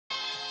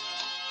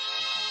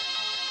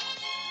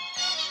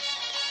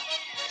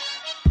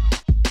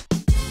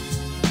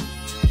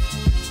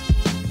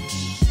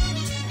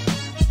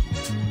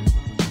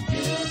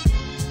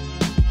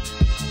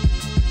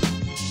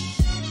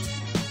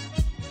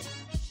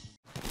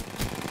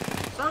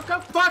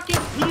fucking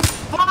he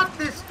fought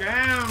this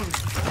down.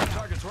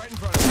 Target's right in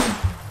front of me.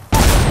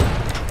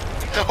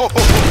 No.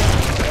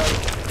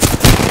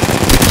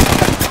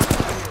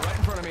 Right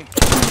in front of me.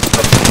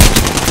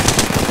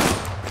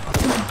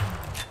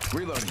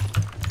 Reloading.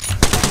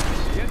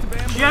 Get the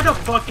bam. She had a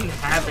fucking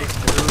havoc,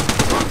 dude.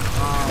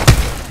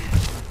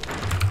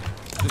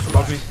 Just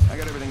above me. I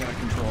got everything under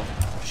control.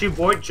 She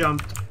void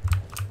jumped.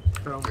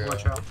 So Yeah.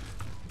 watch out.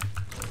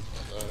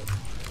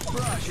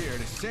 Barrage here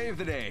to save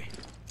the day.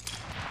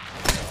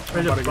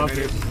 Right above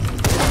you.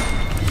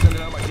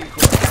 Sending out my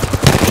decoy.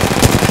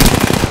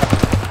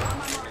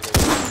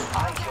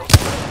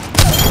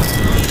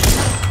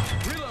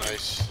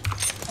 Nice.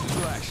 Just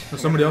relax.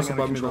 There's somebody else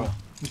above me though.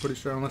 I'm pretty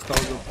sure, unless that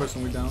was the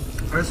person we down.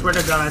 I swear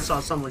to God, I saw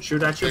someone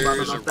shoot at you, but I don't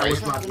There's know a if that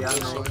was rifle Mafia. I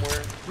don't know.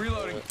 somewhere.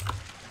 Reloading.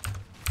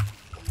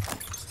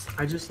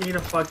 I just need a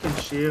fucking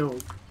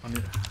shield. I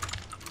need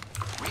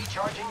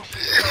Recharging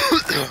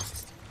shield.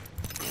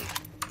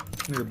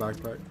 a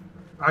backpack.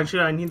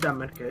 Actually, I need that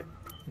medkit.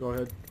 Go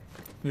ahead.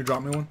 Can you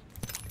drop me one?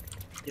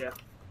 Yeah.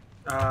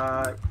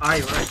 I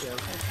right there.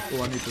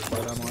 Oh, I need this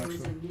light ammo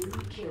actually.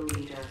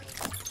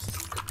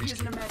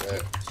 Using a med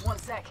kit. 1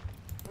 sec.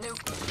 Nope.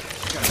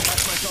 Gotta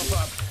patch myself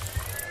up.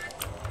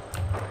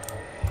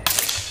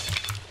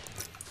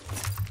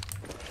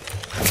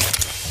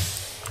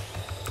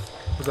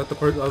 Was that the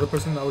other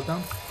person that was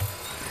down?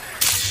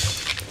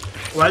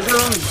 Why is there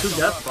only 2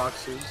 death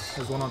boxes?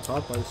 There's one on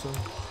top, I assume.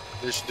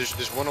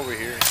 There's one over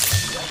here.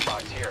 Death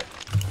box here.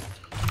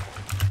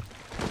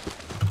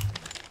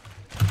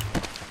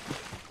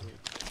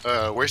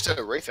 Where's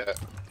that Wraith at?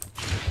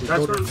 We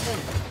That's killed what her. I'm saying.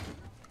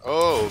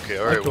 Oh, okay,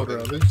 alright. killed Well,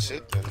 her, then I that's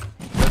it then.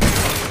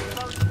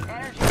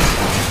 Energy.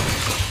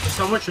 Is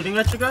someone shooting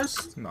at you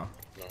guys? No.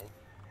 No.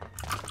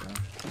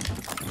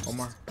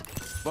 Omar.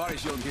 Body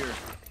shield here.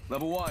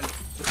 Level 1.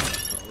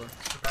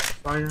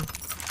 Fire.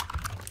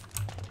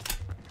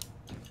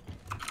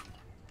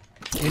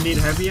 You need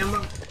heavy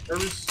ammo?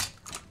 Service?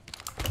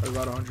 I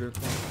got 100.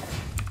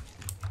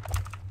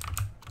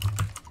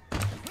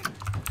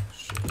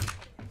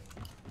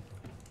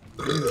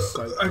 I need a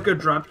sight. I could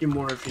drop you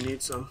more if you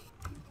need some.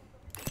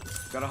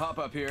 Gotta hop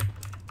up here.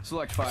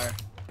 Select fire.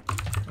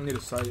 I need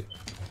a sight.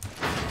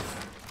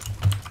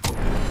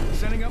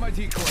 Sending out my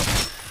decoy.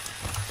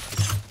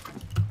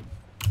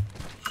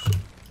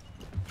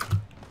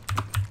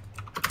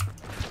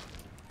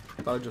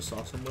 Thought I just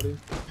saw somebody.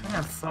 I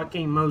have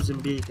fucking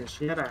Mozambique and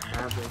she had a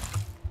havoc.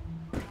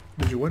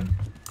 Did you win?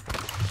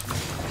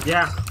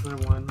 Yeah, I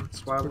won.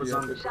 That's why I was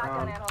on the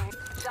Shotgun ground. ammo here.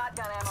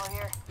 Shotgun ammo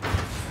here.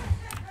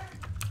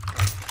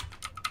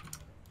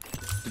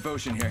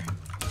 Devotion here.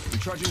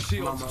 Recharging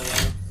shield. On my way.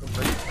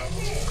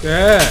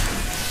 Yeah.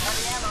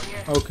 Heavy ammo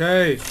here.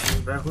 Okay.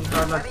 Ve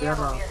juntar la Heavy ammo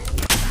tierra. here.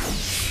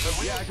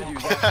 Yeah, I could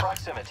use Close that.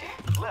 proximity.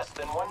 Less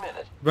than 1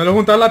 minute. Velo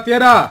juntar la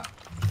tierra.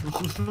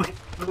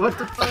 What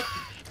the fuck?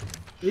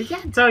 You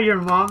can't tell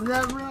your mom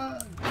that, bro.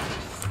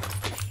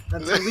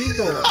 That's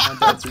illegal.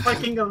 That's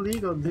fucking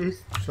illegal, dude.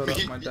 Shut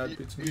up, my dad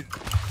beats me.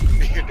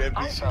 Your dad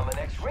I beats you. found the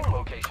next ring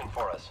location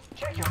for us.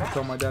 Check your map.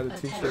 Tell my dad a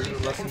t-shirt 30 or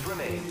lesson. seconds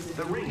remain.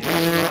 The ring is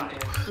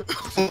arrived.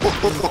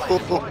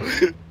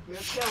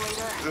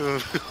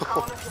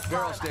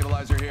 Barrel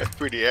stabilizer here.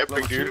 Pretty epic,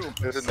 Level dude.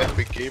 2. That's an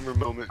epic gamer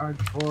moment.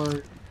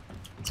 Hardcore.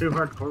 Too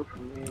hardcore for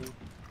me.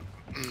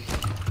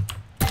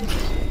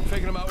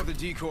 Faking him out with a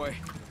decoy.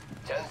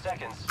 10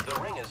 seconds. The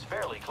ring is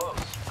fairly close.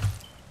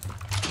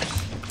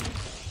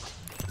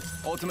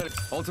 Ultimate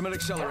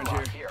accelerant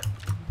Hemlock here.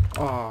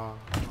 here. Aw,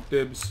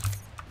 dibs.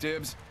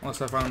 Dibs.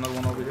 Unless I find another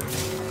one over here.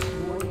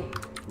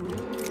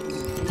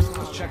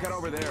 Let's check out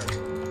over there.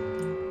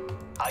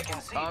 I can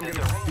see I'm that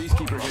gonna the ring is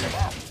peacekeeper moving on the here.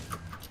 map.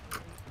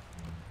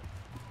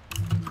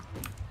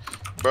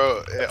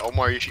 Bro,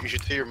 Omar, you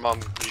should tell your mom.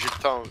 You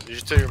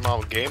should tell your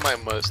mom. Game I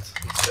must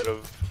instead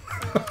of.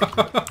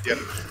 Yeah.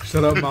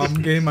 Shut up, mom.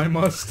 Game I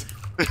must.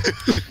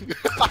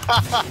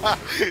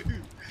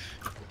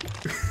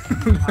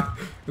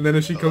 And then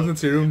if she comes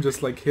into your room,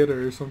 just like hit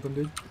her or something,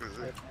 dude.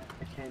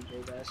 I can't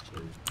do that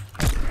shit.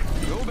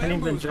 Go I didn't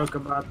even bamboozle. joke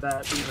about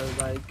that because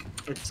like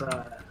it's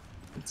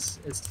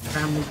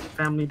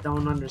family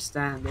don't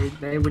understand.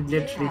 They would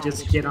literally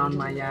just get on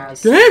my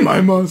ass. Game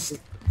I must.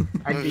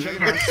 I'd be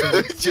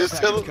canceled. Just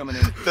tell Package coming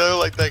in. them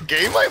like that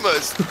game I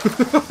must.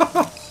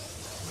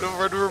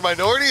 We're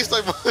minorities,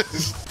 I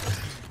must.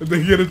 And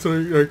then get into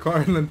your car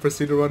and then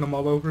proceed to run them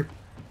all over.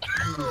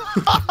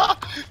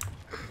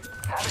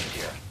 Havoc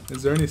here.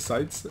 Is there any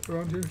sights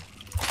around here?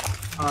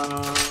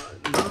 No.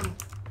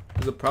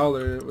 There's a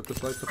prowler with the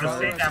slice of I was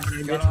saying fire. that, but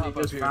I Gotta hop literally up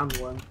just here. found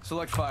one.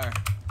 Select fire.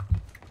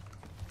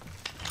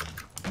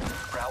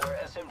 Prowler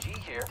SMG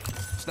here.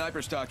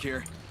 Sniper stock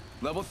here.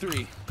 Level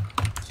 3.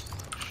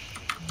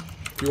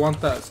 If you want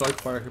that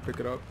select fire, you can pick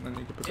it up, and then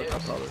you can pick up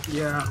that prowler.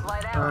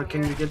 Yeah.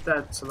 Can you get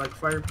that select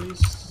fire,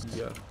 please?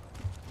 Yeah.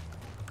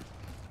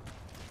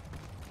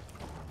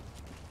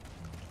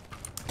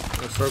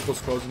 The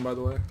circle's closing, by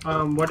the way.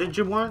 What did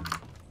you want?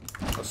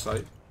 A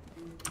sight.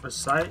 A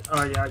sight?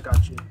 Oh yeah, I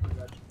got you.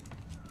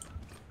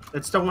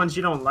 It's the ones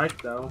you don't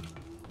like though.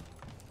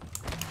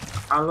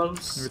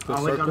 Hollows. With the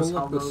All I got is circle,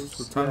 hollows.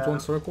 the times one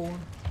circle one.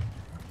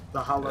 The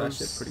Yeah, that hollows.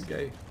 shit's pretty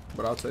gay.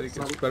 But I'll take it.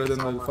 So- It's better than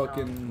so the what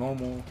fucking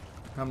normal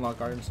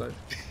hemlock iron sight.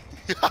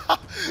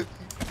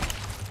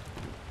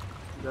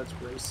 That's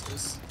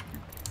racist.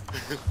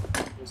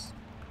 Just-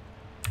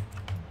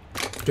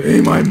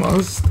 Damn, I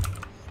must.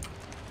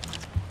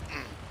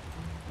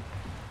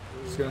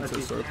 Let's get into the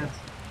Okay, circle. yeah.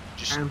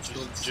 Just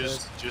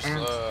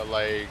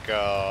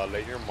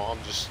let your mom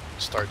just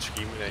start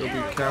screaming at You'll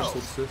you. be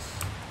cancelled, sis.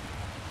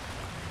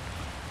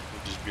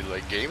 Just be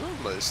like, game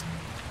I must.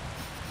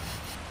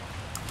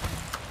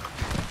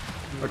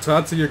 Or tell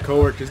that to your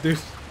coworkers, dude.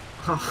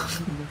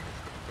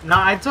 No,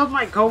 I told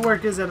my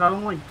coworkers that I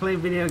don't like play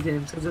video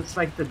games because it's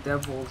like the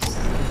devil's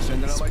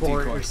Sending out my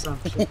sport decoy. or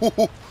something.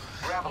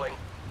 Grappling.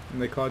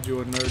 And they called you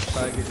a nerd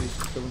faggot. He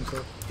should kill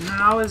himself.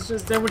 No, it's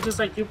just they were just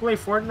like, you play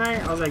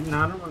Fortnite? I was like, no,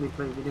 I don't really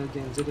play video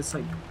games. It is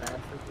like bad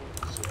for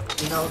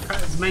me. You know,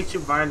 it makes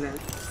you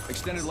violent.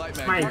 Extended light It's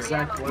mag my here.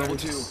 exact Level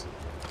words.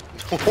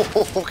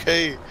 2.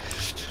 Okay.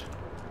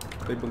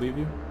 They believe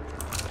you?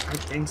 I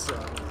think so.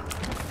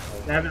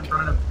 They haven't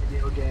brought up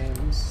video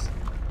games.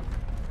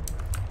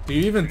 Do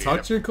you even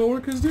talk to your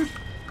coworkers, dude?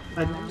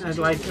 I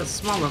like a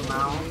small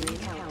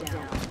amount.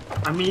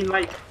 I mean,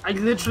 like, I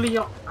literally,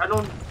 I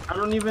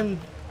don't even,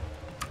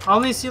 I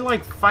only see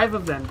like 5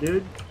 of them,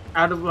 dude.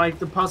 Out of like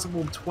the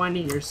possible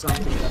 20 or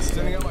something.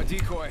 Sending out my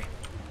decoy.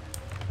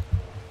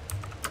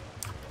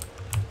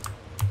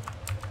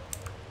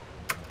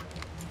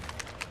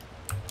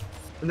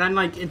 And then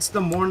like it's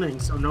the morning,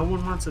 so no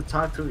one wants to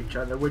talk to each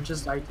other. We're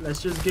just like,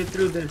 let's just get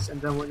through this,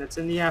 and then when it's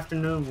in the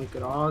afternoon, we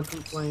could all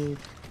complain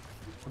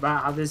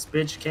about how this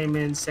bitch came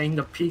in saying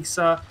the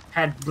pizza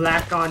had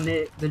black on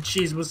it, the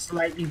cheese was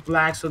slightly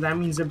black, so that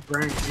means it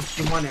burnt, and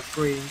she wanted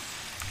free.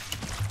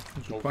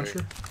 Did you punch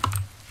her?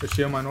 Is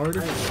she a minority?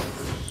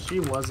 She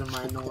was a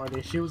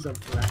minority. She was a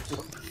black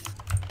woman.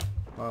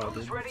 Wow,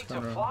 Who's dude. ready It's to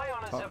kinda fly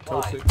on a top zip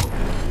toxic. line?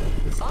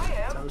 I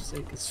am.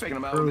 Toxic is Taking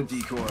him out with a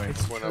proof. decoy.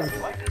 It's Went up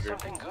proof. Might be over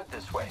something good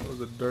this way. That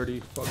was a dirty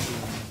fucking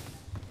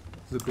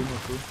Zabuma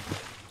food.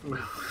 here.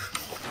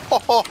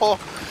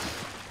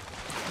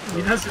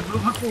 You know,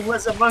 Zabumafu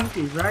was a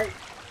monkey, right?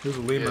 It was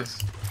a lemur.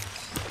 Yes.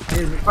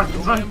 He was a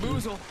fucking monkey.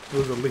 Bamboozle. It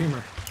was a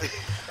lemur.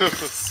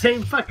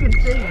 Same fucking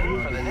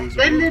thing, For the dude. next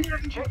They move,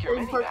 literally check your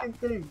same mini fucking map.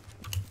 thing.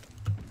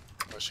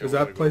 Oh, shit, Is where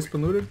that to go? place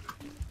been looted?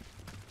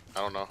 I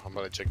don't know. I'm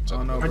gonna check I this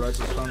don't out. know, but I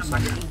just found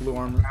some blue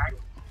armor.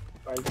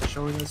 By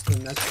showing us the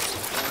next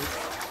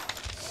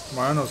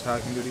one. Mariano's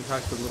hacking, dude. He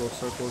hacked the little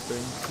circle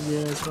thing.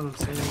 Yeah, that's what I'm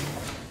saying.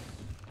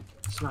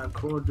 It's not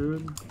cool,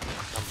 dude.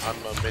 I'm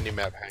a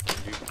mini-map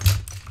hacking, dude.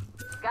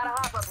 Gotta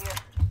hop up here.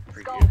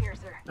 Skull good.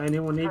 piercer.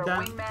 Anyone For need a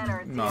that? wingman or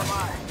a No.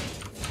 DMR.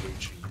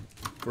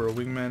 For a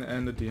wingman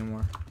and a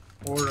DMR.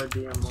 Or a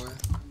DMR.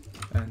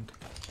 And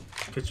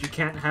Because you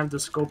can't have the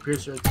skull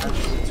piercer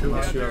attached to two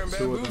Unless of you them. have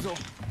two of them. Bamboozle.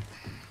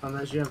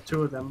 Unless you have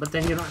 2 of them. But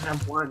then you don't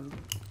have 1.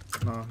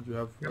 No, you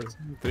have like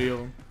 3 of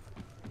them.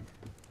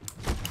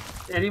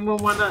 Anyone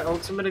want an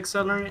ultimate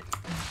accelerant?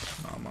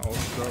 Nah, my ult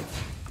is up.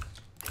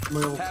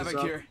 My ult is Havoc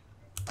up. here.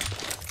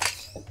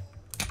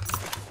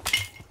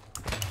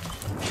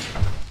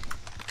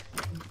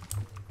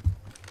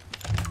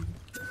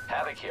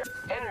 Havoc here.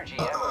 Energy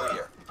ammo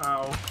here.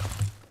 Ow.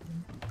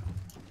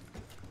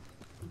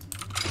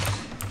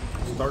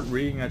 Start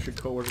reading at your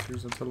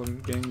coworkers and tell them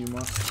gang you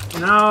must.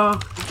 No,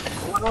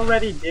 one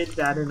already did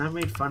that and I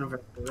made fun of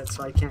her for it,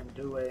 so I can't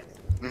do it.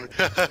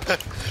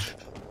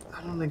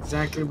 I don't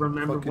exactly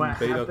remember Fucking what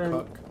beta happened.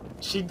 cuck.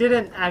 She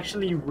didn't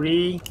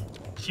actually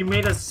she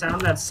made a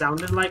sound that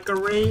sounded like a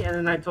re, and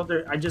then I told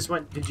her, I just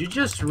went, did you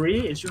just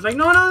re? And she was like,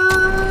 no, no,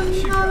 no, no,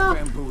 She no, got no.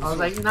 bamboozled. I was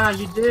like, nah,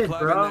 you did,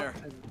 Plug in bro. there.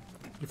 And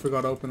You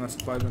forgot to open that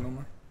supply bin,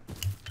 Omar.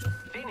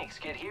 Phoenix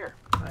kid here.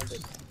 I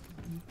did.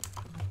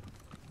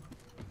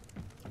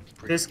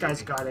 This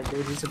guy's got it,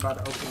 dude. He's about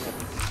to open it.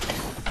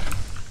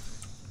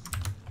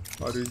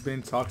 Oh, dude, he's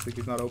being toxic.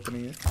 He's not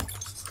opening it.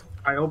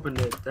 I opened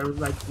it. There was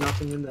like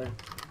nothing in there.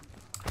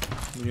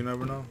 You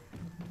never know.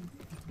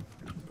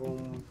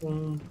 Boom,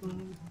 boom,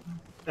 boom.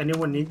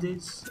 Anyone need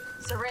these?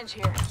 Syringe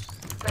here.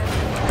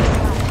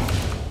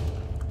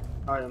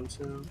 I am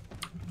too.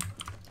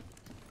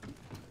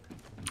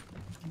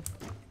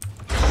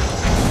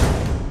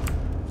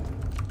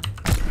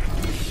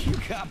 You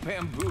got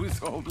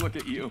bamboozled. Look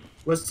at you.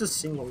 What's the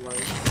single light?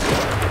 You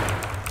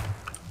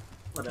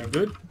Whatever.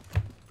 good?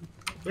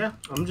 Yeah,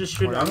 I'm just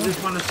shooting. I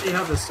just want to see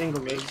how the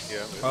single is. Yeah.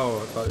 Oh,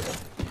 I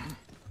thought.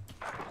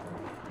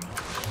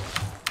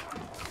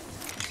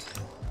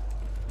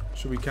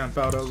 Should we camp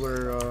out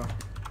over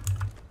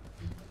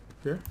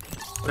here?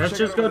 Let's Check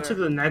just it go over to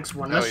there. the next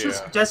one. Hell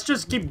Let's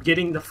just keep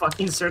getting the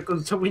fucking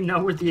circles until we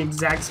know where the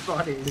exact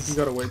spot I think you is.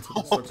 gotta wait till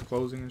it starts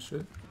closing and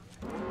shit.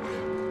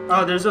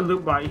 Oh, there's a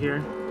loot bot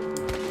here.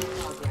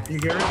 You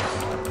hear it?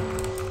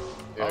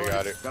 Yeah, I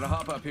got it. Gotta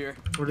hop up here.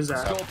 What is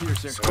that? Skull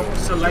piercer.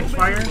 Select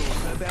fire? Let's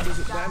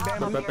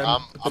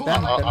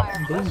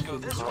go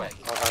this way.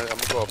 I'm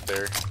gonna go up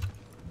there.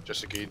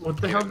 Just to get What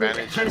the hell did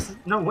advantage. Eris,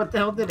 no, what the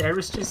hell did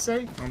Eris just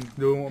say? I'm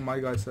doing what my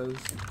guy says.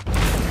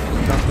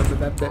 Jump at the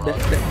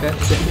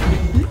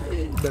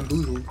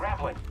Bamboozled.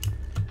 Grappling.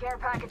 Care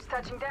package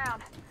touching down.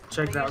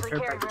 Check it They out.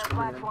 usually Care carry package rare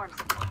coming in. platforms.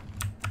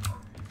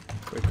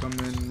 They come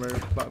in rare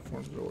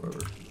platforms or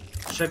whatever.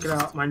 Check it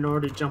out.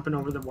 Minority jumping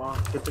over the wall.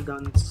 Get the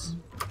guns.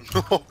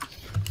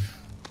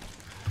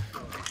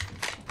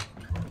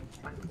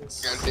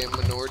 Goddamn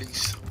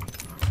minorities.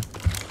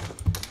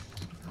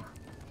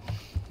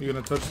 You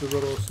gonna touch the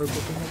little circle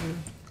thing over here?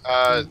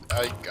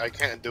 I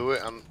can't do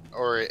it.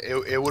 Or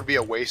it would be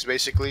a waste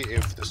basically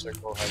if the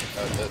circle had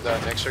the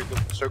next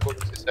circle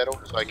is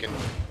settled, so I can.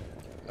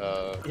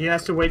 He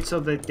has to wait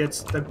till it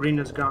gets the green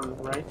is gone,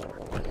 right?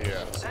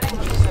 Yeah. Setting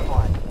up the zip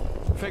line.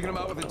 Faking him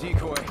out with a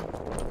decoy.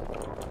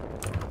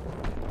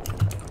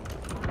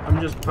 I'm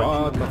just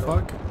punching. What the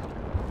fuck?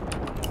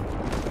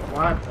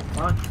 What the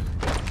fuck?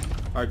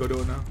 Alright, go do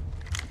it now.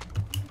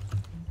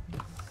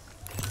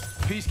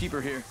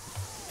 Peacekeeper here.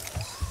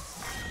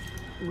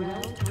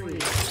 Round 3.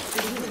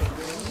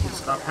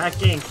 Stop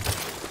hacking.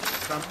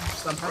 Stop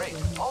hacking.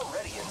 Great.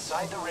 Already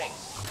inside the ring.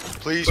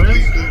 Please,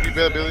 please, please, be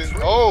better building.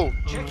 Oh!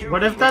 Check your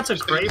What if that's a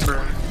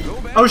Kraber? Go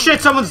back. Oh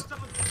shit, someone's...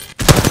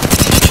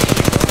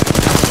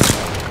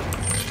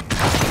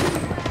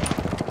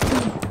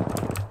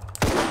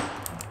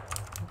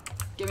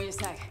 Give me a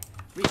sec.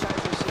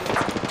 Recharge your shields.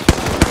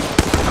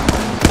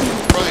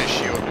 Probably a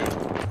shield, dude.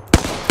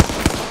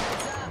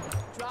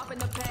 Dropping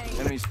the pain.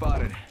 Enemy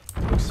spotted.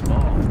 Looks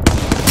small.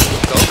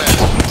 Dumbass.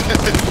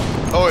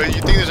 Oh, you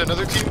think there's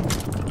another team?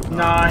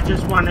 Nah, I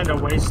just wanted to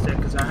waste it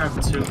because I have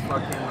 2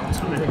 fucking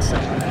ultimate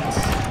acceptance.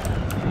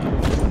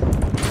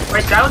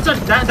 Wait, that was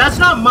that's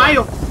not my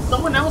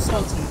someone else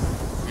ultimate.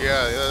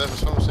 Yeah,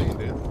 that's what I'm saying,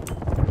 dude.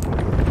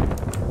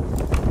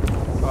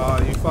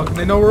 You fucking.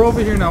 They know we're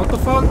over here now. What the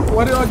fuck?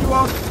 Why did I do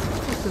all?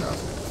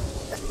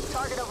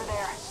 Target over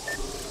there.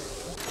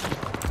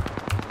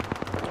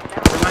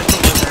 Right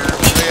over there.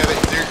 Yeah,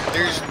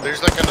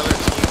 there's like another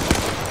team.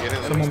 Get in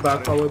there. Someone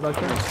back all the way back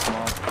there.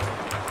 Small.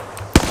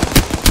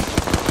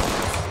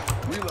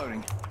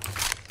 Reloading.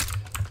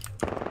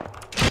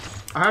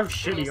 I have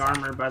shitty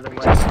armor, by the way,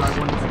 so I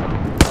wouldn't.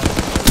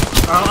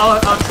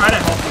 I'll try to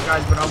help you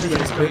guys, but I'll be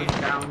going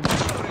down.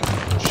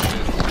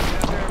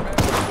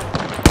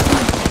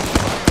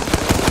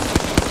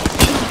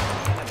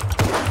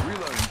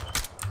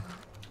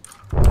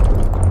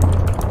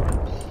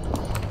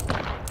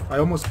 I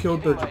almost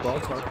killed the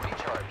Gibraltar.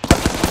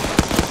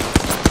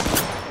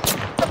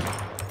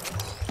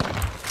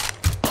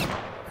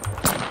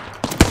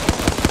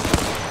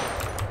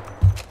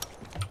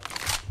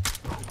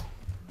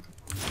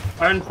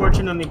 I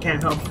unfortunately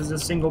can't help because the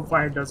single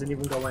fire doesn't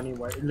even go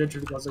anywhere. It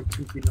literally goes like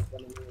 2 feet in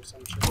front of me or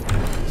some shit.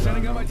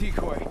 Sending out my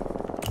decoy.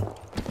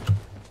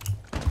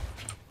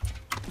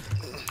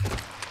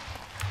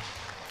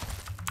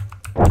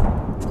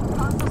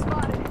 Hostile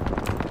spotted.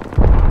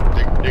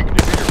 They can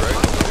defeat it, right?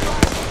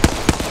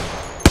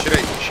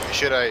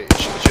 Should I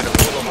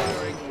pull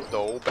the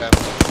old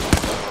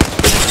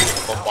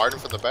bombard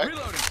from the back?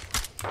 Reloading.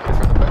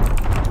 From the back?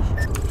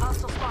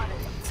 Hostile spotted.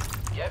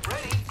 Get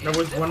ready. There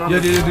was one on Yeah,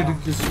 the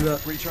just do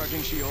that.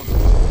 Recharging shield.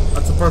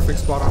 That's a perfect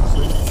spot,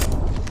 honestly.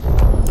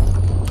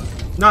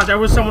 No, there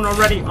was someone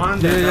already on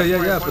there.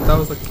 Yeah, but that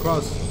was like a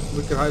cross.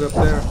 We could hide up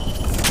there.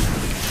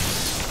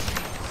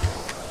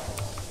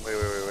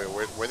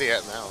 Wait. Where they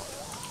at now?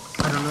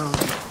 I don't know.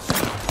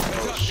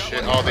 Oh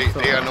shit! Oh, they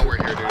know we're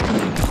here, dude.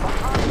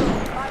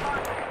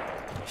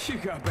 You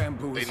got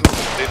bamboozled.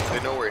 They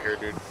know we're here,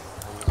 dude.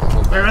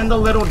 They're in the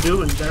little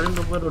dune. They're in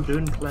the little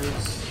dune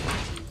place.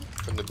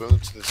 From the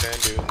boons to the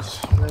sand dunes.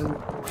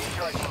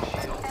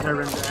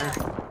 They're in there.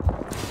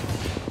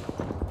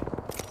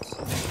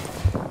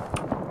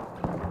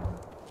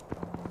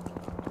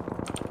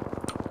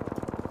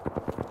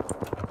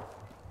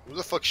 Who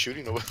the fuck's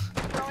shooting over?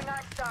 Throwing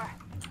Night Star.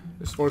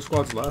 There's 4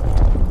 squads left.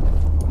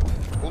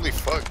 Holy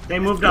fuck! They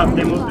moved up.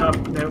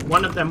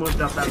 One of them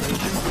moved up at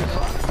least.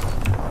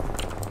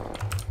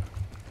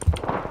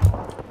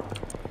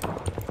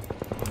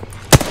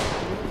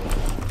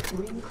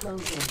 Ring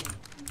closing.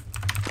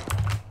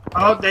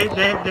 Oh, they're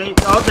ziplining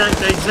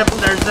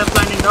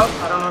up.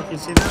 I don't know if you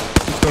see that.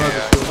 He still has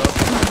his shield up.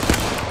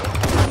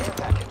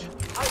 Package.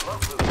 I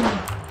love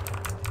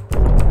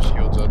loot.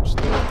 Shields up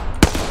still.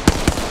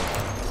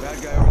 Bad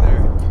guy over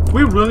there.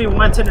 We really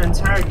went an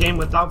entire game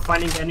without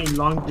finding any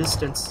long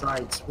distance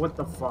sights. What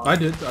the fuck? I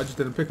did. I just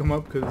didn't pick him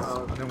up because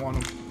I didn't want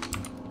him.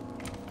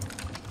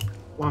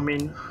 Well, I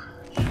mean,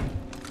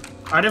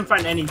 I didn't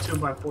find any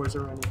 2x4s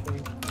or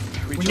anything.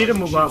 We need to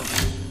move up.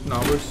 No,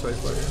 we're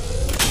safe right here.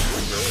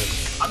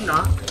 I'm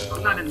not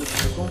in the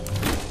circle.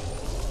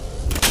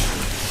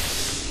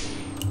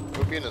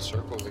 We'll be in a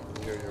circle. Like,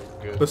 you're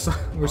good.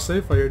 We're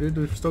safe right here, dude.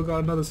 We've still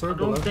got another I circle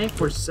don't left. think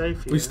we're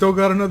safe here. We still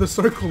got another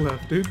circle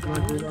left, dude.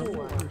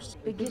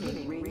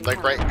 Beginning ring.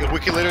 Like right, we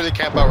can literally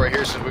camp out right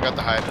here since we got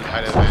the height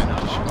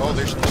advantage. Oh,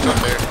 there's stuff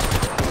there.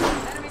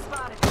 Enemy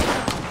spotted.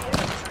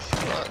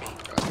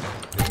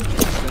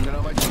 Sending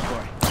out my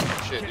decoy.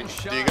 Shit, do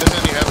you guys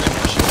have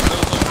any shield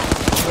cells?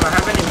 Do I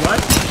have any what?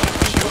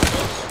 Shield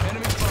cells?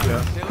 Enemy spotted.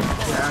 Yeah. They look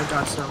small. Yeah, I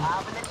got some.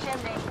 Up in the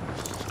chimney.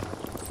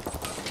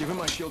 Give him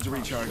my shields to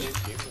recharge.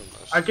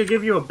 I could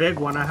give you a big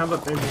one. I have a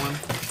big one.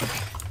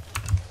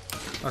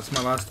 That's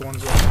my last one.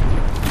 So.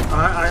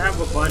 I have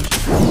a bunch.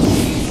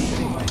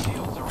 Giving my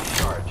shields a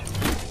recharge.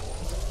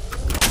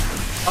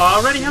 Oh, I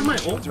already have my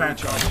ult back.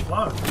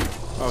 Fuck.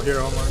 Oh, here,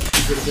 Omar.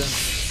 You did again.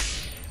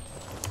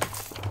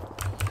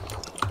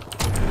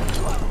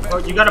 Oh,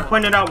 you gotta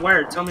point it out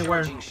where. Tell me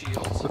where. Recharging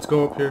shields. Let's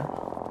go up here.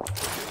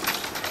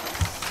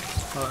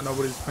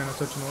 Nobody's paying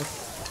attention to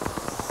us.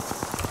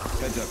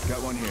 Heads up,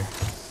 got one here.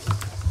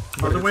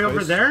 All the Hit way over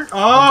space. there?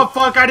 Oh,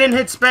 fuck, I didn't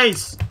hit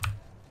space.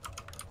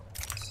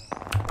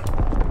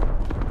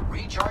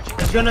 Recharging.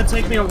 It's gonna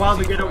take me a while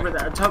to get over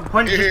there.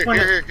 Point it. Just point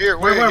it. Here.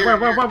 Where? Ready to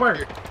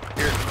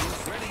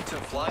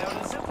fly on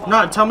a zip line.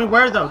 No, tell me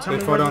where though. Tell They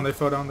me fell where. down, they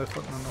fell down, they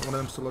fell down. No, one of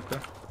them still up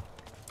there.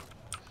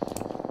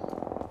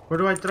 Where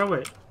do I throw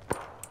it?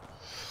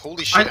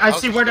 Holy shit. I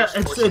see where the.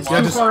 It's too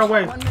just- far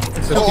away.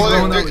 Just keep Oh,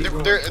 going that way.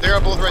 they're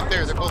both right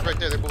there. They're both right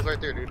there. They're both right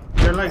there, dude.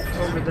 They're like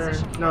over there.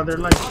 No, they're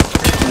like.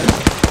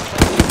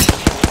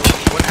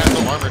 One has no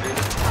armor, dude.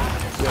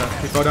 Yeah,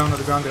 he fell down to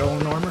the ground, they all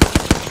in armor.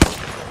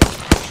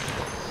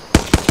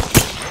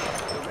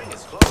 The ring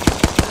is close.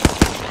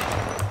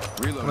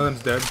 Reload. One of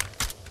them's dead.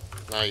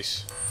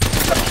 Nice.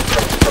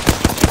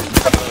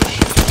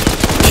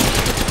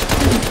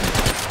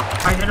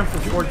 I hit him for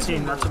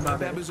 14. That's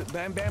about it.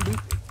 Bamboo.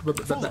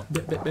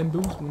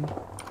 Bamboos.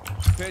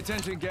 Pay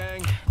attention,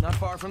 gang. Not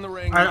far from the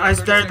ring.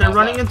 They're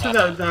running into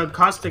the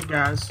caustic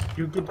gas.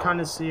 You could kind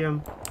of see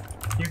him.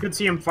 You could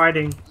see him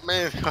fighting.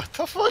 Man, what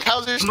the fuck?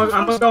 How's this? I'm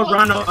gonna go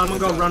run. I'm gonna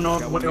go run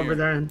way over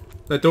there. And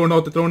They're throwing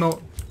out,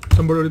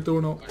 Somebody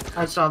throwing out.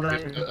 I saw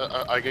that.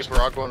 I guess we're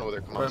all going over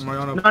there. Come Alright, on.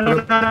 Mariano.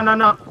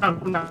 No.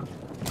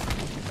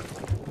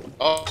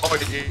 Oh,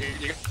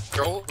 you got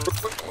control real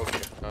quick?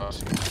 Okay.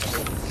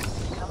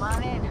 Come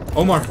on in.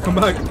 Omar, come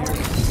back.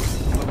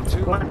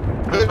 What?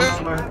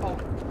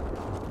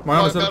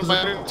 Mariano, Oh, set up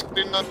God,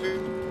 position. man,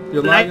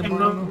 You're Like lagging, and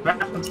Mariano. move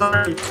back. I'm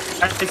sorry.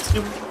 I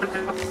still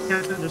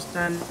can't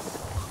understand.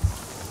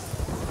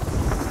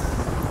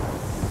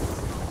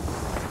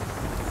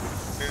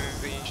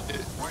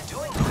 We're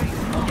doing great.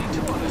 Only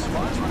 2 other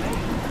squads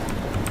remaining.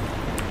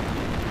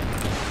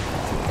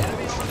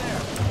 Enemy over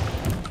there.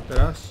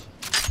 Yes.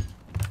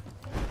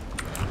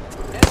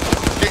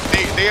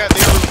 They have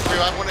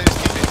one of his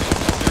teammates.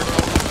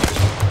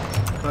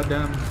 God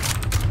damn.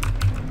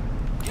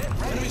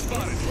 Enemy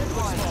spotted.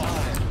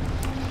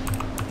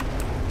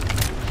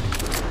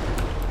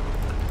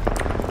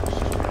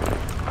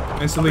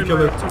 Instantly kill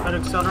her. Two-head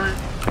accelerant.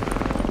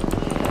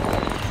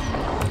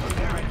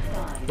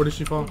 Where did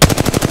she fall?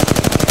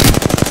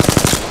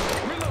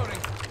 Reloading.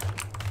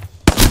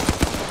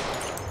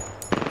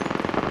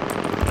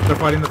 They're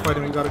fighting,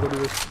 we gotta go do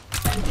this.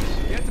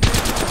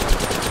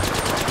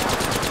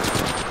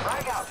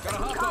 Frag out. Gotta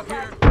hop up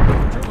here.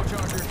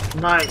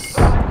 Turbocharger. Nice.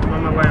 I'm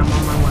on my way.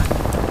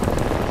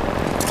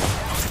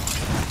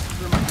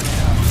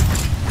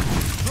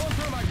 Throwing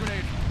through my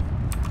grenade.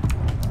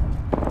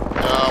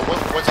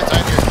 What's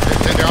inside here?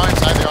 They're all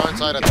inside. They're all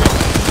inside. I think.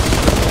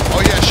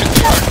 Oh yeah, shit.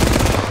 They are.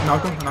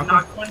 Knock him.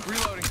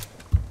 Reloading.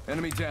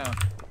 Enemy down.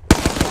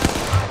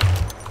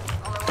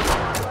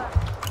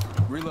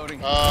 Reloading.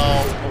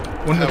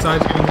 One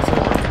inside.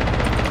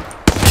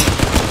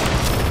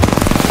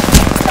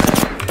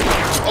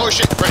 Oh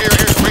shit! Right here.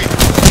 Wait.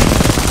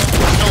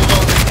 No.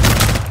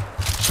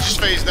 She's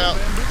phased out.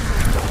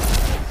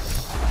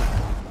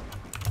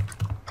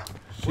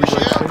 Where's she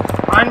at?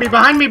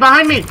 Behind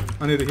me.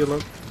 I need to heal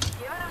up.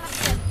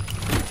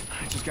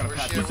 I just gotta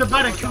patch He's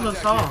about to kill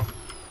us all.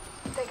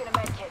 Taking a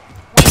med kit.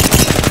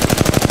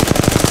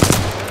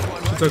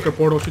 She took her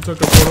portal.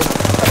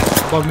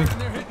 Above me.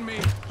 They're hitting me.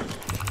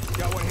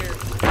 Got one here.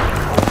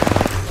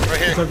 Right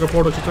She here. took her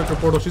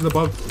portal. She's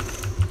above.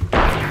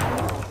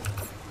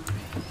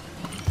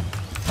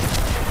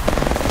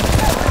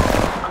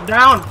 I'm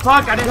down.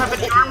 Fuck, I didn't have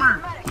any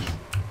armor.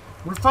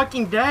 We're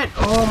fucking dead.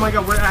 Oh my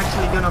god, we're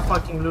actually gonna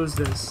fucking lose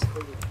this.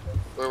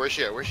 Where's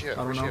she at? I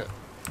don't know.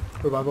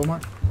 Revive Omar.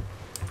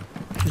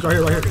 She's right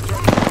here. Only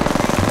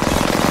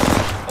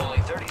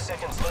 30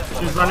 seconds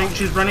left.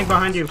 She's running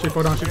behind you. She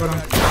fell down.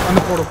 On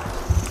the portal.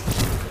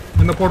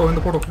 In the portal.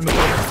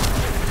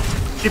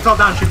 She fell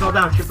down.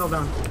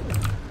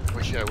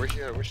 Where's she at?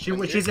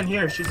 She's in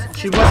here. She wasn't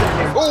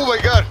here. Oh my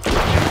god!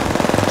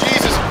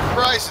 Jesus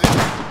Christ!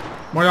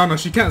 Mariano,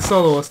 she can't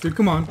solo us, dude.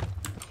 Come on.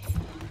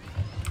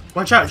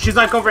 Watch out. She's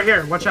like over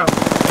here. Watch out. 10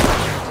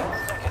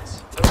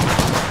 seconds.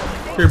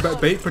 Here,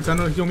 bait. Pretend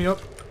to heal me up.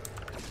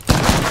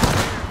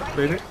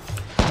 Bait it.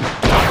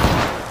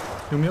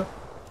 Heal me up.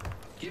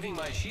 Giving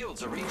my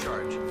shields a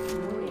recharge.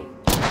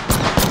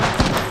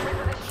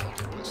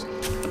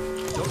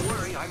 Don't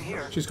worry, I'm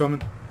here. She's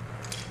coming.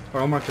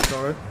 Or Omar gets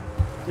alright.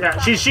 Yeah,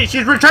 she's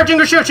recharging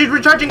her shield.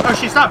 Oh,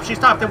 she stopped.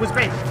 It was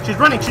bait. She's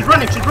running.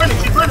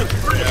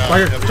 Right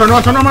here. Turn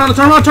around, Mariano.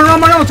 Turn around. Got a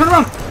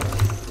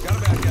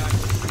bad guy.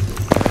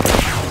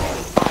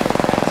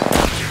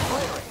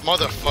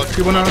 Motherfucker.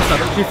 She went on the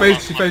side.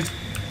 She phased.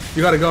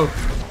 You gotta go.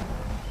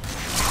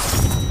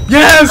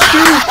 Yes,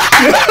 dude!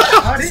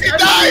 He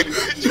died!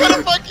 What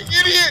a fucking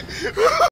idiot!